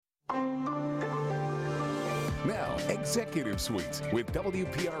Now, Executive Suites with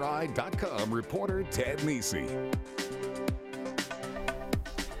WPRI.com reporter Ted Nisi.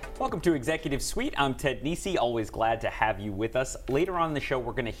 Welcome to Executive Suite. I'm Ted Nisi, always glad to have you with us. Later on in the show,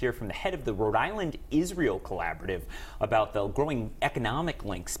 we're going to hear from the head of the Rhode Island-Israel Collaborative about the growing economic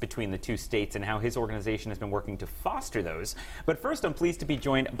links between the two states and how his organization has been working to foster those. But first, I'm pleased to be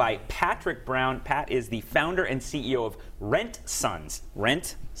joined by Patrick Brown. Pat is the founder and CEO of Rent Sons.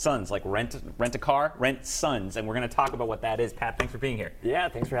 Rent Sons, like rent a car, Rent Sons. And we're going to talk about what that is. Pat, thanks for being here. Yeah,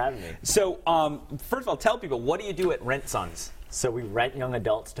 thanks for having me. So, first of all, tell people, what do you do at Rent Sons? So we rent young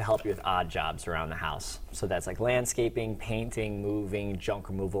adults to help you with odd jobs around the house. So that's like landscaping, painting, moving, junk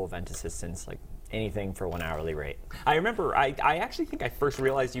removal, event assistance, like anything for 1 hourly rate. I remember, I actually think I first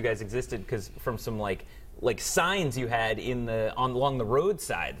realized you guys existed because from some like signs you had along the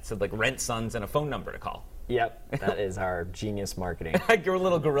roadside. It said like Rent Sons and a phone number to call. Yep, that is our genius marketing. Your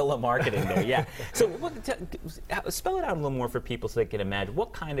little guerrilla marketing there, yeah. So spell it out a little more for people so they can imagine.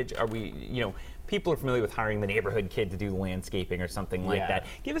 What kind of, are we, people are familiar with hiring the neighborhood kid to do landscaping or something like that.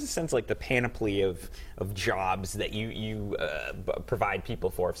 Give us a sense like the panoply of jobs that you provide people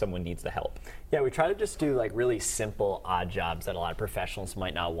for if someone needs the help. Yeah, we try to just do like really simple odd jobs that a lot of professionals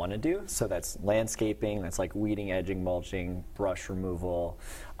might not want to do. So that's landscaping, that's like weeding, edging, mulching, brush removal,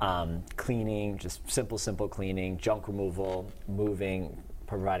 cleaning, just simple cleaning, junk removal, moving,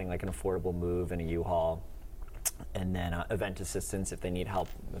 providing like an affordable move in a U-Haul. And then event assistance if they need help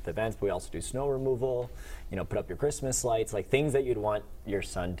with events. But we also do snow removal, put up your Christmas lights, like things that you'd want your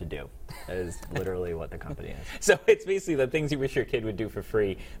son to do. That is literally what the company is. So it's basically the things you wish your kid would do for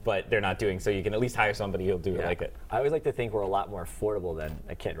free, but they're not doing, so you can at least hire somebody who'll do it like it. I always like to think we're a lot more affordable than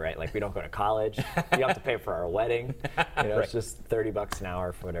a kid, right? Like we don't go to college. You don't have to pay for our wedding. Right. It's just $30 an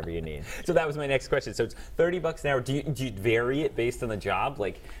hour for whatever you need. So that was my next question. So it's $30 an hour. Do you vary it based on the job?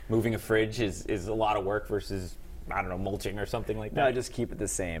 Like moving a fridge is a lot of work versus, I don't know, mulching or something like that? No, just keep it the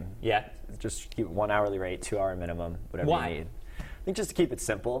same. Yeah? Just keep it 1 hourly rate, 2 hour minimum, whatever Why? you need. I think just to keep it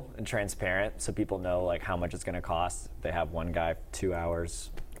simple and transparent so people know like how much it's going to cost. If they have one guy, 2 hours,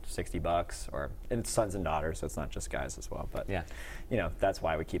 $60, and it's sons and daughters, so it's not just guys as well. But yeah, that's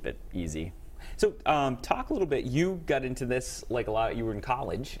why we keep it easy. So talk a little bit. You got into this like a lot. You were in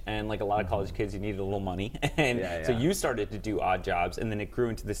college, and like a lot of college kids, you needed a little money, and so you started to do odd jobs, and then it grew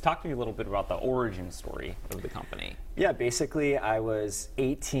into this. Talk to me a little bit about the origin story of the company. Yeah, basically, I was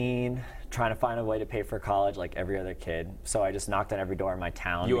 18, trying to find a way to pay for college like every other kid. So I just knocked on every door in my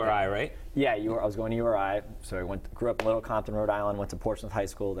town. URI, right? Yeah, I was going to URI. So I grew up in Little Compton, Rhode Island, went to Portsmouth High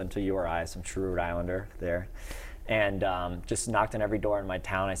School, then to URI. So I'm a true Rhode Islander there. And just knocked on every door in my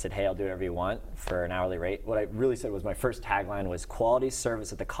town. I said, hey, I'll do whatever you want for an hourly rate. What I really said was my first tagline was quality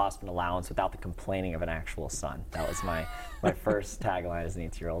service at the cost of an allowance without the complaining of an actual son. That was my first tagline as an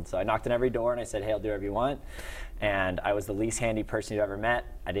 18-year-old. So I knocked on every door and I said, hey, I'll do whatever you want. And I was the least handy person you've ever met.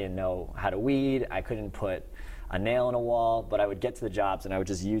 I didn't know how to weed. I couldn't put a nail in a wall, but I would get to the jobs and I would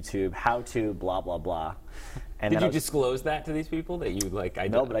just YouTube how to blah, blah, blah. And did you disclose that to these people that you like?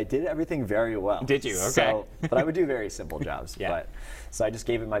 No, but I did everything very well. Did you? Okay. But I would do very simple jobs. Yeah. So I just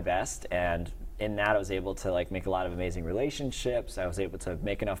gave it my best, and in that I was able to like make a lot of amazing relationships. I was able to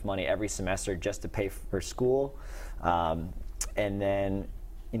make enough money every semester just to pay for school, and then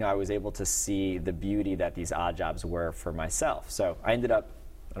I was able to see the beauty that these odd jobs were for myself. So I ended up.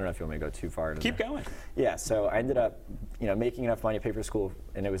 I don't know if you want me to go too far. Keep going. Yeah. So I ended up, making enough money to pay for school,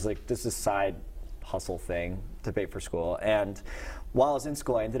 and it was like this is side hustle thing to pay for school. And while I was in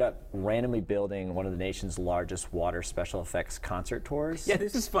school, I ended up randomly building one of the nation's largest water special effects concert tours. Yeah,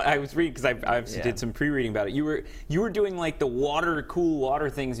 this is fun. I was reading because I did some pre-reading about it. You were doing like the cool water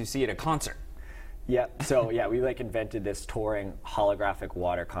things you see at a concert. Yeah. So we like invented this touring holographic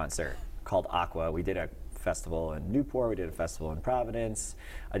water concert called Aqua. We did a festival in Newport, we did a festival in Providence.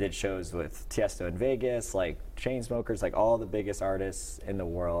 I did shows with Tiesto in Vegas, like Chainsmokers, like all the biggest artists in the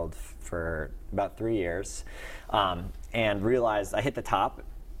world for about 3 years, and realized I hit the top,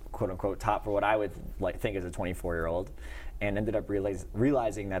 quote unquote top, for what I would think as a 24-year-old, and ended up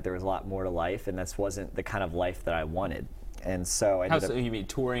realizing that there was a lot more to life, and this wasn't the kind of life that I wanted. And so I ended up, you mean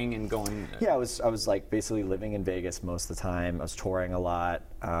touring and going? Yeah, I was like basically living in Vegas most of the time. I was touring a lot,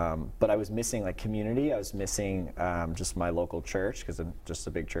 but I was missing like community. I was missing just my local church because I'm just a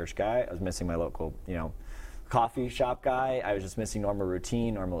big church guy. I was missing my local, coffee shop guy. I was just missing normal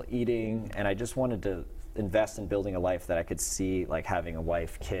routine, normal eating, and I just wanted to invest in building a life that I could see like having a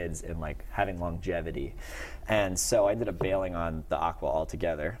wife, kids, and like having longevity. And so I ended up bailing on the Aqua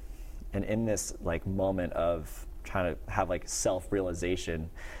altogether. And in this like moment of trying to have like self-realization,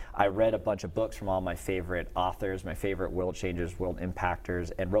 I read a bunch of books from all my favorite authors, my favorite world changers, world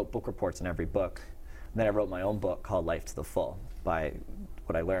impactors, and wrote book reports in every book. And then I wrote my own book called Life to the Full by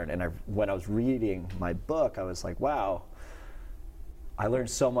what I learned. And when I was reading my book, I was like, wow, I learned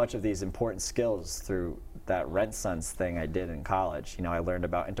so much of these important skills through that Rent Sons thing I did in college. You know, I learned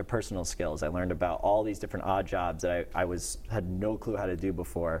about interpersonal skills. I learned about all these different odd jobs that I had no clue how to do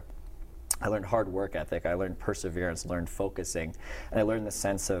before. I learned hard work ethic. I learned perseverance, learned focusing, and I learned the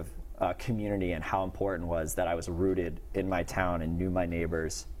sense of community and how important it was that I was rooted in my town and knew my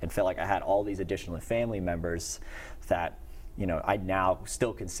neighbors and felt like I had all these additional family members that, you know, I now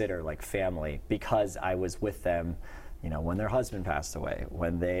still consider like family because I was with them, you know, when their husband passed away,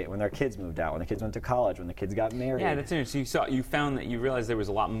 when their kids moved out, when the kids went to college, when the kids got married. Yeah, that's interesting. You found that you realized there was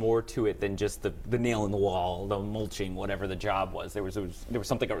a lot more to it than just the nail in the wall, the mulching, whatever the job was. There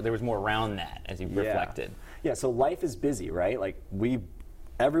was more around that as you reflected. Yeah. So life is busy, right? Like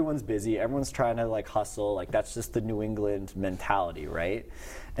everyone's busy. Everyone's trying to like hustle. Like that's just the New England mentality, right?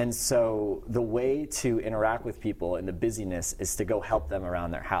 And so the way to interact with people in the busyness is to go help them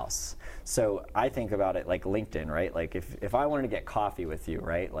around their house. So I think about it like LinkedIn, right? Like if I wanted to get coffee with you,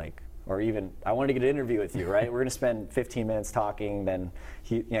 right? Like, or even I wanted to get an interview with you, right? We're going to spend 15 minutes talking, then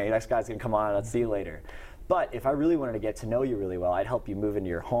the next guy's going to come on, let's see you later. But if I really wanted to get to know you really well, I'd help you move into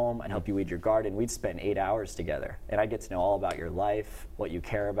your home, I'd help you weed your garden, we'd spend 8 hours together. And I'd get to know all about your life, what you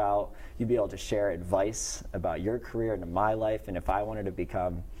care about. You'd be able to share advice about your career into my life. And if I wanted to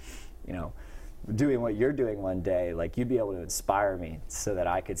become, you know, doing what you're doing one day, like you'd be able to inspire me so that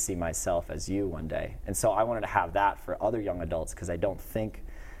I could see myself as you one day. And so I wanted to have that for other young adults because I don't think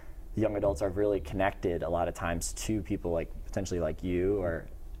young adults are really connected a lot of times to people like potentially like you or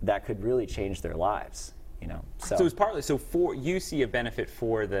that could really change their lives. You know, so it's partly for you see a benefit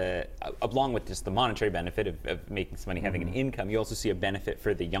for along with just the monetary benefit of making some money, having an income. You also see a benefit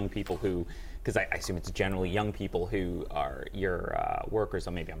for the young people who, because I assume it's generally young people who are your workers.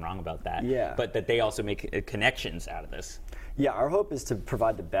 So maybe I'm wrong about that. Yeah. But that they also make connections out of this. Yeah, our hope is to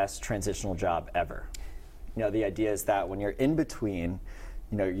provide the best transitional job ever. You know, the idea is that when you're in between,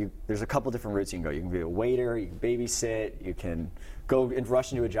 you know, there's a couple different routes you can go. You can be a waiter, you can babysit, you can go and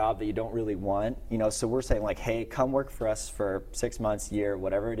rush into a job that you don't really want. You know, so we're saying like, hey, come work for us for 6 months, year,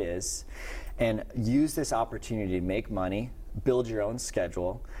 whatever it is, and use this opportunity to make money, build your own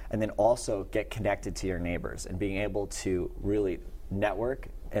schedule, and then also get connected to your neighbors and being able to really network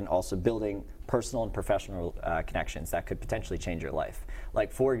and also building personal and professional connections that could potentially change your life.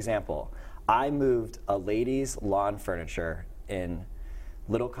 Like, for example, I moved a lady's lawn furniture in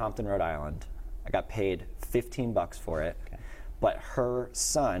Little Compton, Rhode Island. I got paid $15 for it, but her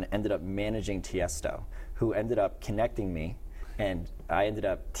son ended up managing Tiesto, who ended up connecting me, and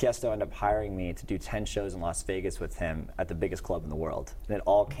Tiesto ended up hiring me to do 10 shows in Las Vegas with him at the biggest club in the world. And it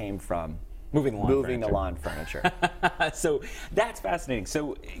all came from moving the lawn furniture. So that's fascinating.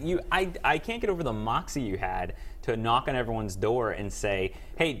 So I can't get over the moxie you had to knock on everyone's door and say,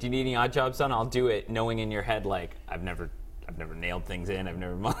 hey, do you need any odd jobs done? I'll do it, knowing in your head like, I've never nailed things in. I've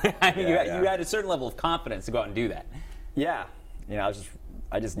never. You had a certain level of confidence to go out and do that. Yeah, you know,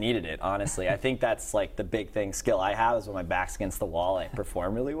 I just needed it. Honestly, I think that's like the big skill I have is when my back's against the wall, I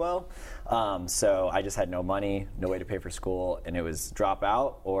perform really well. So I just had no money, no way to pay for school, and it was drop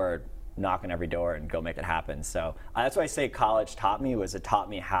out or knock on every door and go make it happen. So that's why I say college taught me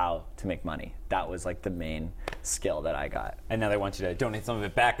how to make money. That was like the main skill that I got. And now they want you to donate some of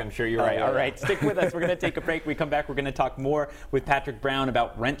it back. I'm sure you're right. Yeah, All right, stick with us. We're going to take a break. When we come back, we're going to talk more with Patrick Brown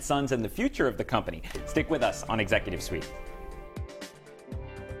about Rent Sons and the future of the company. Stick with us on Executive Suite.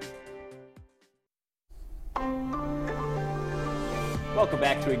 Welcome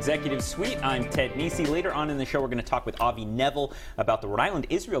back to Executive Suite. I'm Ted Nesi. Later on in the show, we're going to talk with Avi Nevel about the Rhode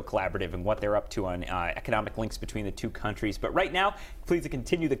Island-Israel Collaborative and what they're up to on economic links between the two countries. But right now, pleased to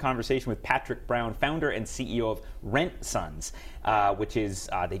continue the conversation with Patrick Brown, founder and CEO of Rent Sons, which is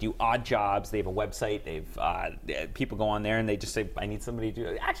they do odd jobs. They have a website. People go on there and they just say, I need somebody to do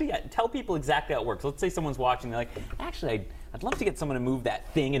it. Actually, yeah, tell people exactly how it works. Let's say someone's watching. They're like, actually, I'd love to get someone to move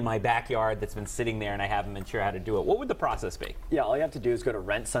that thing in my backyard that's been sitting there and I haven't been sure how to do it. What would the process be? Yeah, all you have to do is go to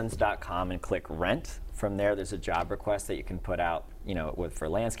rentsons.com and click rent. From there, there's a job request that you can put out, you know, for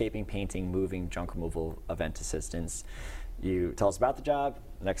landscaping, painting, moving, junk removal, event assistance. You tell us about the job.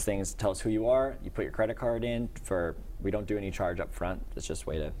 The next thing is tell us who you are. You put your credit card in. We don't do any charge up front. It's just a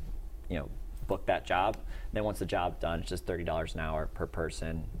way to, you know, book that job. Then once the job's done, it's just $30 an hour per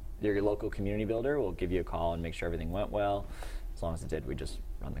person. Your local community builder will give you a call and make sure everything went well. as long as it did, we just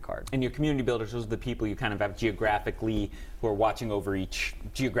run the card. And your community builders, those are the people you kind of have geographically who are watching over each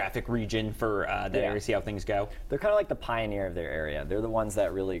geographic region for that area, see how things go? They're kind of like the pioneer of their area. They're the ones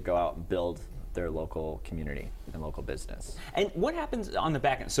that really go out and build their local community and local business. And what happens on the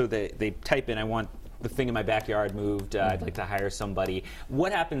back end? So they type in, I want the thing in my backyard moved, I'd like to hire somebody.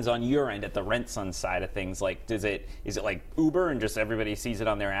 What happens on your end at the rent-son side of things? Like, is it like Uber and just everybody sees it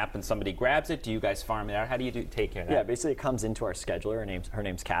on their app and somebody grabs it? Do you guys farm it out? How do you take care of that? Yeah, basically it comes into our scheduler. Her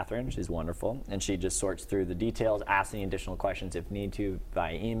name's Catherine. She's wonderful. And she just sorts through the details, asks any additional questions if need to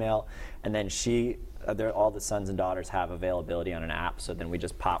via email. And then all the sons and daughters have availability on an app, so then we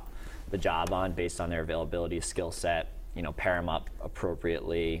just pop the job on based on their availability, skill set, pair them up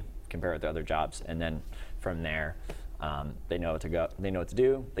appropriately, compare it with their other jobs, and then from there, they know what to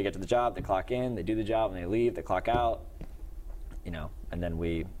do. They get to the job, they clock in, they do the job, and they leave, they clock out, and then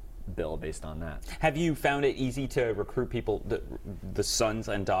we bill based on that. Have you found it easy to recruit people, the sons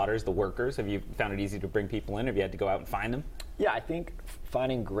and daughters, the workers? Have you found it easy to bring people in? Have you had to go out and find them? Yeah, I think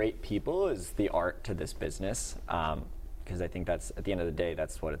finding great people is the art to this business. Because I think that's, at the end of the day,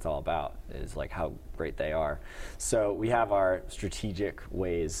 that's what it's all about, is like how great they are. So we have our strategic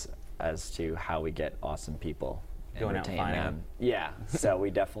ways as to how we get awesome people and going out and finding them. Yeah, so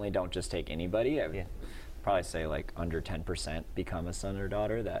we definitely don't just take anybody. I'd probably say like under 10% become a son or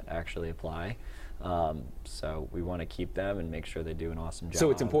daughter that actually apply. So we want to keep them and make sure they do an awesome job. So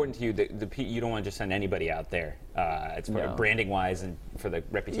it's important to you that you don't want to just send anybody out there. It's for branding-wise and for the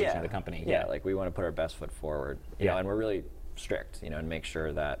reputation of the company. Yeah, like we want to put our best foot forward. And we're really strict, and make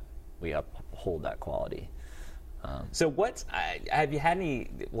sure that we uphold that quality. So have you had any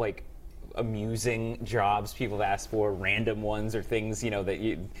amusing jobs people have asked for, random ones or things,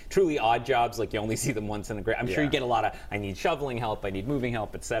 that truly odd jobs, like you only see them once in the I'm sure you get a lot of, I need shoveling help, I need moving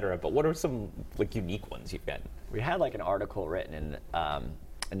help, etc. But what are some unique ones you've got? We had an article written in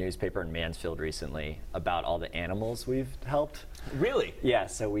a newspaper in Mansfield recently about all the animals we've helped. Really? Yeah,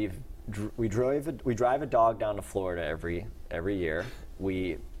 so we drive a dog down to Florida every year.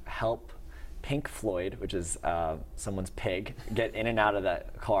 We help Pink Floyd, which is someone's pig, get in and out of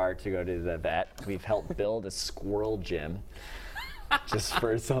that car to go to the vet. We've helped build a squirrel gym just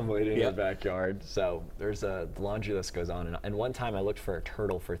for somebody in their backyard. So the laundry list goes on. And one time I looked for a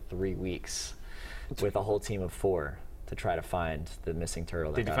turtle for 3 weeks with a whole team of 4 to try to find the missing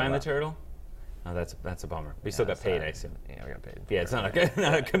turtle. Did you find the turtle? Oh, that's a bummer. We still got paid, I assume. Yeah, we got paid. Yeah, it's not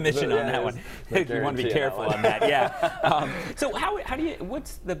a commission on that one. You want to be careful on that. Yeah. So how do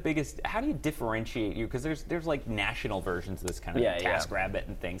you differentiate you? Because there's national versions of this kind of TaskRabbit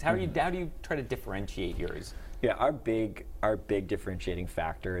and things. How do you try to differentiate yours? Yeah, our big differentiating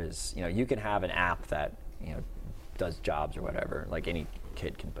factor is you can have an app that does jobs or whatever, like any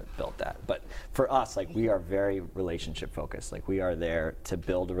kid can build that. But for us, we are very relationship focused. We are there to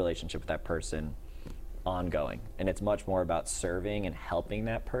build a relationship with that person ongoing. And it's much more about serving and helping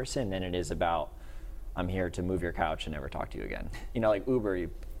that person than it is about, I'm here to move your couch and never talk to you again. Like Uber,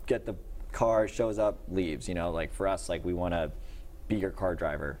 you get the car, shows up, leaves. For us, we want to be your car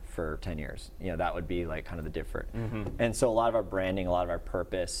driver for 10 years. That would be kind of the different. Mm-hmm. And so a lot of our branding, a lot of our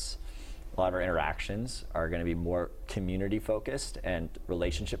purpose, a lot of our interactions are going to be more community focused and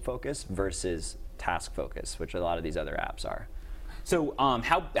relationship focused versus task focused, which a lot of these other apps are. So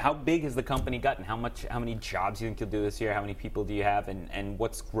how big has the company gotten? How many jobs do you think you'll do this year? How many people do you have, and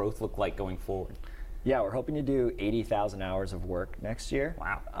what's growth look like going forward? Yeah, we're hoping to do 80,000 hours of work next year.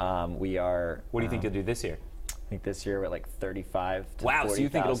 Wow. We are. What do you think you'll do this year? I think this year we're at 35 to 40,000. Wow, so you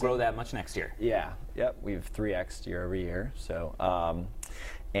think it'll grow that much next year? Yeah. Yep. We've 3x'd year over year. So.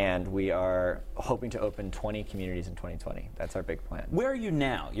 And we are hoping to open 20 communities in 2020. That's our big plan. Where are you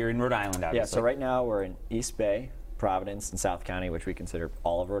now? You're in Rhode Island, obviously. Yeah, so right now we're in East Bay, Providence, and South County, which we consider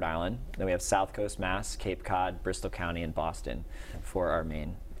all of Rhode Island. Then we have South Coast, Mass, Cape Cod, Bristol County, and Boston for our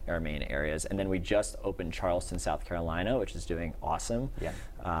main areas. And then we just opened Charleston, South Carolina, which is doing awesome,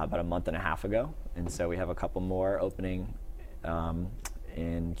 about a month and a half ago. And so we have a couple more opening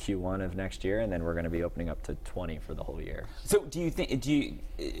in Q1 of next year, and then we're going to be opening up to 20 for the whole year. So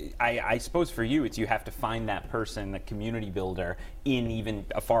I suppose for you, it's you have to find that person, the community builder, in even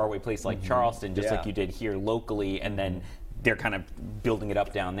a faraway place like Charleston, just like you did here locally, and then they're kind of building it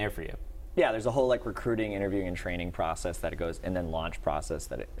up down there for you. Yeah, there's a whole recruiting, interviewing, and training process that it goes, and then launch process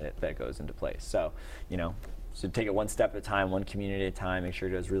that goes into place. So, so take it one step at a time, one community at a time, make sure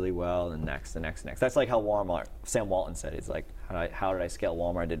it does really well, and next. That's like how Walmart, Sam Walton said, it's like, how did I scale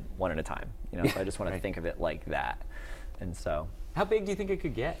Walmart? I did one at a time. So I just want to think of it like that. And so. How big do you think it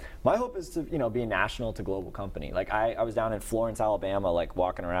could get? My hope is to, be a national to global company. I was down in Florence, Alabama,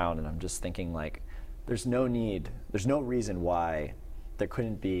 walking around, and I'm just thinking, there's no reason why there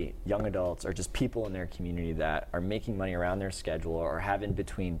couldn't be young adults or just people in their community that are making money around their schedule or have in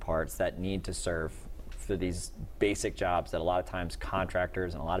between parts that need to serve for these basic jobs that a lot of times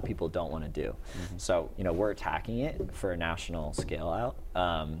contractors and a lot of people don't want to do. So, we're attacking it for a national scale out.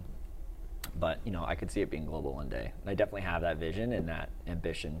 But, I could see it being global one day. And I definitely have that vision and that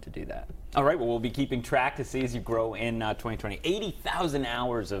ambition to do that. All right, well, we'll be keeping track to see as you grow in 2020. 80,000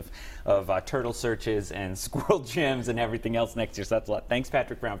 hours of turtle searches and squirrel gyms and everything else next year. So that's a lot. Thanks,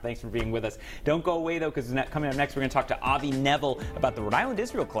 Patrick Brown. Thanks for being with us. Don't go away, though, because coming up next, we're going to talk to Avi Nevel about the Rhode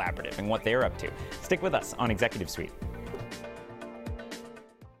Island-Israel Collaborative and what they're up to. Stick with us on Executive Suite.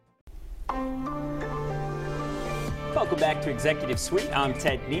 Welcome back to Executive Suite. I'm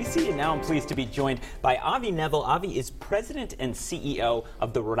Ted Nisi, and now I'm pleased to be joined by Avi Nevel. Avi is President and CEO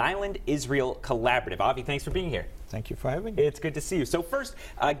of the Rhode Island-Israel Collaborative. Avi, thanks for being here. Thank you for having me. It's good to see you. So first,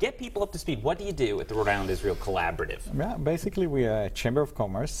 get people up to speed. What do you do at the Rhode Island-Israel Collaborative? Yeah, basically, we are a chamber of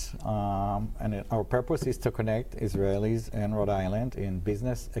commerce, and our purpose is to connect Israelis and Rhode Island in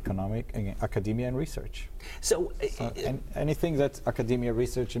business, economic, academia, and research. So anything that's academia,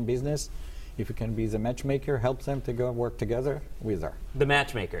 research, and business, if you can be the matchmaker, help them to go work together with her. The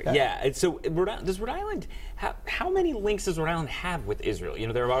matchmaker, yeah. And so does Rhode Island, how many links does Rhode Island have with Israel?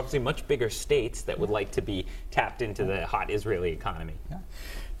 There are obviously much bigger states that would like to be tapped into the hot Israeli economy. Yeah.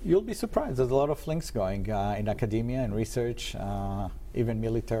 You'll be surprised. There's a lot of links going in academia and research, even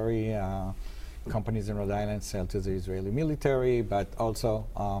military. Companies in Rhode Island sell to the Israeli military, but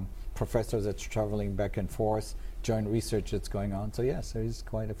also professors that's traveling back and forth, joint research that's going on. So yes, there is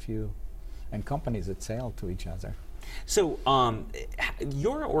quite a few. And companies that sell to each other. So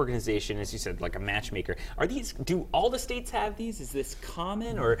your organization, as you said, like a matchmaker, do all the states have these? Is this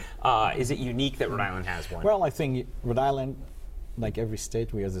common, or is it unique that Rhode Island has one? Well, I think Rhode Island, like every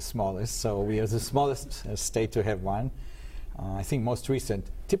state, we are the smallest. So we are the smallest state to have one. I think most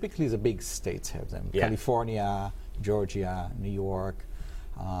recent, typically the big states have them. Yeah. California, Georgia, New York,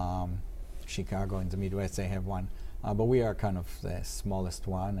 Chicago in the Midwest, they have one. But we are kind of the smallest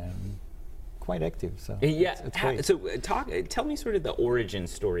one, and quite active, so yeah. It's great. So tell me sort of the origin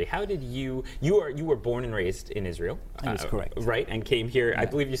story. How did you were born and raised in Israel? That's correct. Right, and came here, yeah. I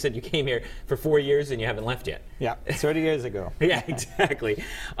believe you said you came here for 4 years and you haven't left yet. Yeah, 30 years ago. Yeah, exactly.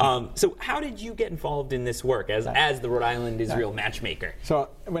 So how did you get involved in this work as the Rhode Island-Israel matchmaker? So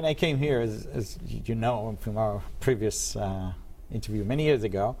when I came here, as you know from our previous interview many years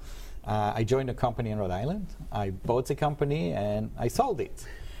ago, I joined a company in Rhode Island. I bought the company and I sold it.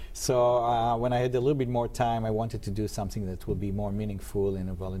 So when I had a little bit more time, I wanted to do something that would be more meaningful in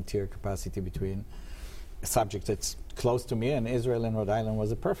a volunteer capacity between a subject that's close to me, and Israel and Rhode Island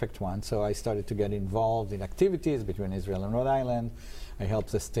was a perfect one. So I started to get involved in activities between Israel and Rhode Island. I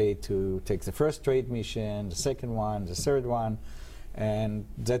helped the state to take the first trade mission, the second one, the third one, and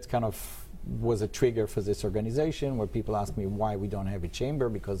that kind of was a trigger for this organization where people ask me why we don't have a chamber,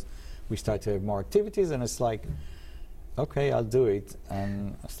 because we started to have more activities, and it's like, okay, I'll do it.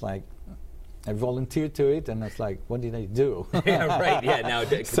 And it's like, I volunteered to it, and it's like, what did I do? Yeah, right, yeah, now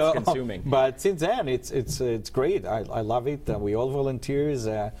it's consuming. But since then, it's great. I love it. We all volunteers.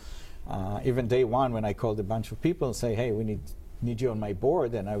 Even day one, when I called a bunch of people and say, hey, we need you on my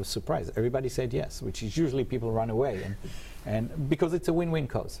board, and I was surprised. Everybody said yes, which is usually people run away. And because it's a win-win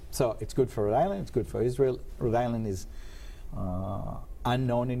cause. So it's good for Rhode Island, it's good for Israel. Rhode Island is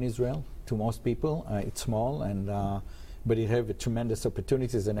unknown in Israel to most people. It's small, but it has tremendous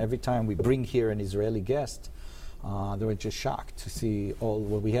opportunities, and every time we bring here an Israeli guest, they were just shocked to see all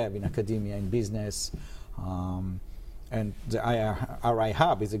what we have in academia and business. And our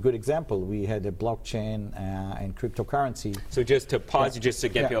iHub is a good example. We had a blockchain and cryptocurrency. So just to pause, just to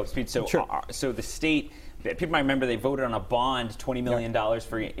get people up to speed. So, sure. So the state, people might remember they voted on a bond, $20 million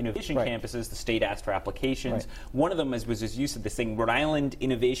for innovation campuses. The state asked for applications. One of them was as you said, this thing, Rhode Island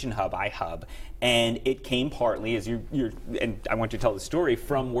Innovation Hub, iHub, and it came partly, as and I want you to tell the story,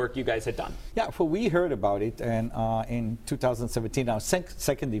 from work you guys had done. Yeah, well, we heard about it, and in 2017, our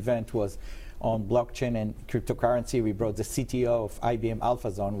second event was on blockchain and cryptocurrency. We brought the CTO of IBM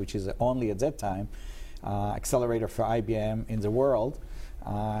AlphaZone, which is only at that time accelerator for IBM in the world,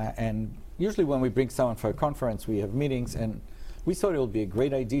 and usually when we bring someone for a conference, we have meetings, and we thought it would be a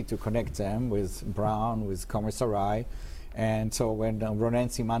great idea to connect them with Brown, with Commerce RI. And so when Ronen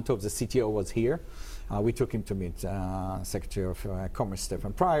Simantov, the CTO, was here, we took him to meet Secretary of Commerce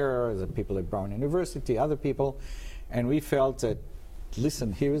Stephen Pryor, the people at Brown University, other people, and we felt that,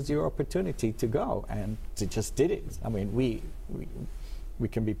 listen, here is your opportunity to go, and they just did it. I mean, we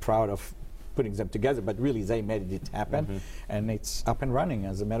can be proud of putting them together, but really they made it happen, and it's up and running.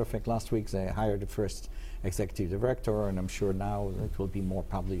 As a matter of fact, last week they hired the first executive director, and I'm sure now it will be more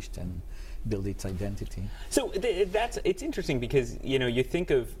published and build its identity. So it's interesting because you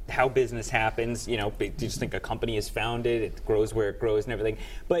think of how business happens. You just think a company is founded, it grows where it grows, and everything.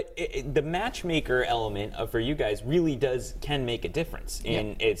 But the matchmaker element for you guys really can make a difference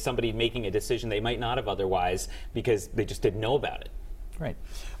in somebody making a decision they might not have otherwise because they just didn't know about it. Right,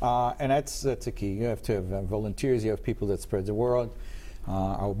 and that's a key. You have to have volunteers. You have people that spread the word.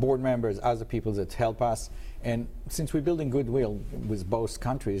 Our board members, other people that help us. And since we're building goodwill with both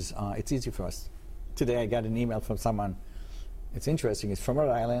countries, it's easy for us. Today I got an email from someone, it's interesting, he's from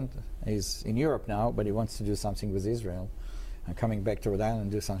Rhode Island, he's in Europe now, but he wants to do something with Israel. And coming back to Rhode Island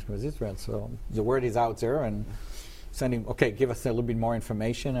and do something with Israel. So the word is out there, and sending, okay, give us a little bit more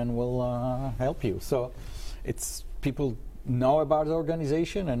information and we'll help you. So it's people know about the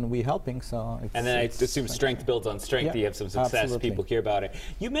organization and we're helping, so and then I assume strength builds on strength. You have some success, absolutely. People hear about it.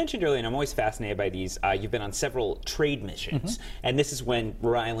 You mentioned earlier, and I'm always fascinated by these, you've been on several trade missions, and this is when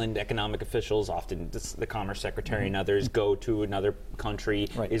Rhode Island economic officials, often the Commerce Secretary and others, go to another country,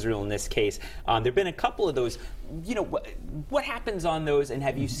 Israel in this case. There have been a couple of those. What happens on those, and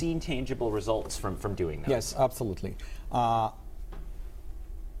have you seen tangible results from doing those? Yes, absolutely.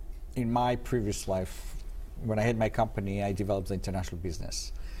 In my previous life, when I had my company, I developed the international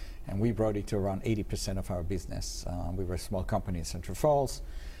business, and we brought it to around 80% of our business. We were a small company in Central Falls,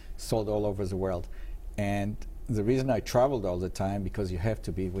 sold all over the world. And the reason I traveled all the time, because you have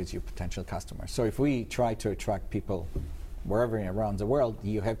to be with your potential customers. So if we try to attract people wherever around the world,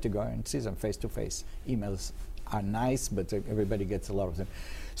 you have to go and see them face to face. Emails are nice, but everybody gets a lot of them.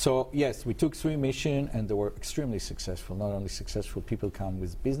 So yes, we took 3 missions, and they were extremely successful. Not only successful, people come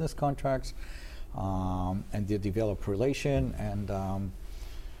with business contracts, and they develop relation, and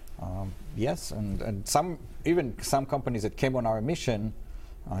yes, and some companies that came on our mission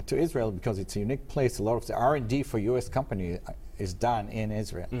to Israel, because it's a unique place. A lot of the R&D for U.S. company is done in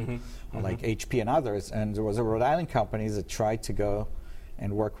Israel, like HP and others. And there was a Rhode Island company that tried to go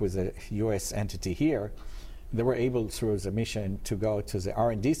and work with a U.S. entity here. They were able, through the mission, to go to the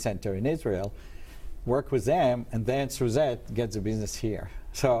R&D center in Israel, work with them, and then through that get the business here.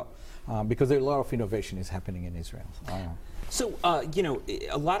 So. Because a lot of innovation is happening in Israel. So,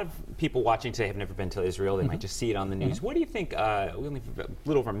 a lot of people watching today have never been to Israel. They might just see it on the news. What do you think, we only have a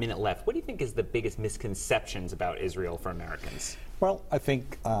little over a minute left, what do you think is the biggest misconceptions about Israel for Americans? Well, I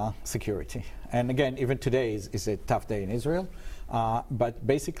think security. And again, even today is a tough day in Israel. But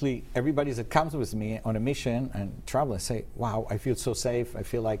basically, everybody that comes with me on a mission and travel and say, wow, I feel so safe. I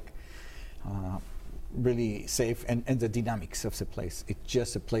feel like really safe, and the dynamics of the place. It's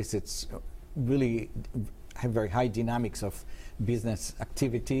just a place that's really have very high dynamics of business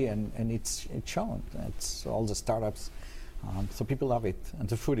activity, and it's shown. It's all the startups. So people love it, and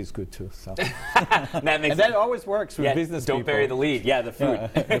the food is good too. So that always works with business people. Don't bury the lead. Yeah, the food.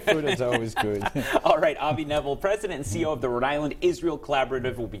 The food is always good. All right, Avi Nevel, President and CEO of the Rhode Island Israel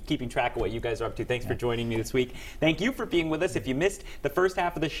Collaborative. We'll be keeping track of what you guys are up to. Thanks for joining me this week. Thank you for being with us. If you missed the first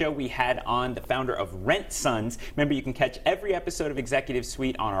half of the show, we had on the founder of Rent Sons. Remember, you can catch every episode of Executive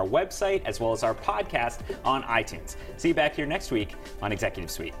Suite on our website, as well as our podcast on iTunes. See you back here next week on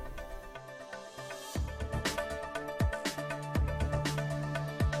Executive Suite.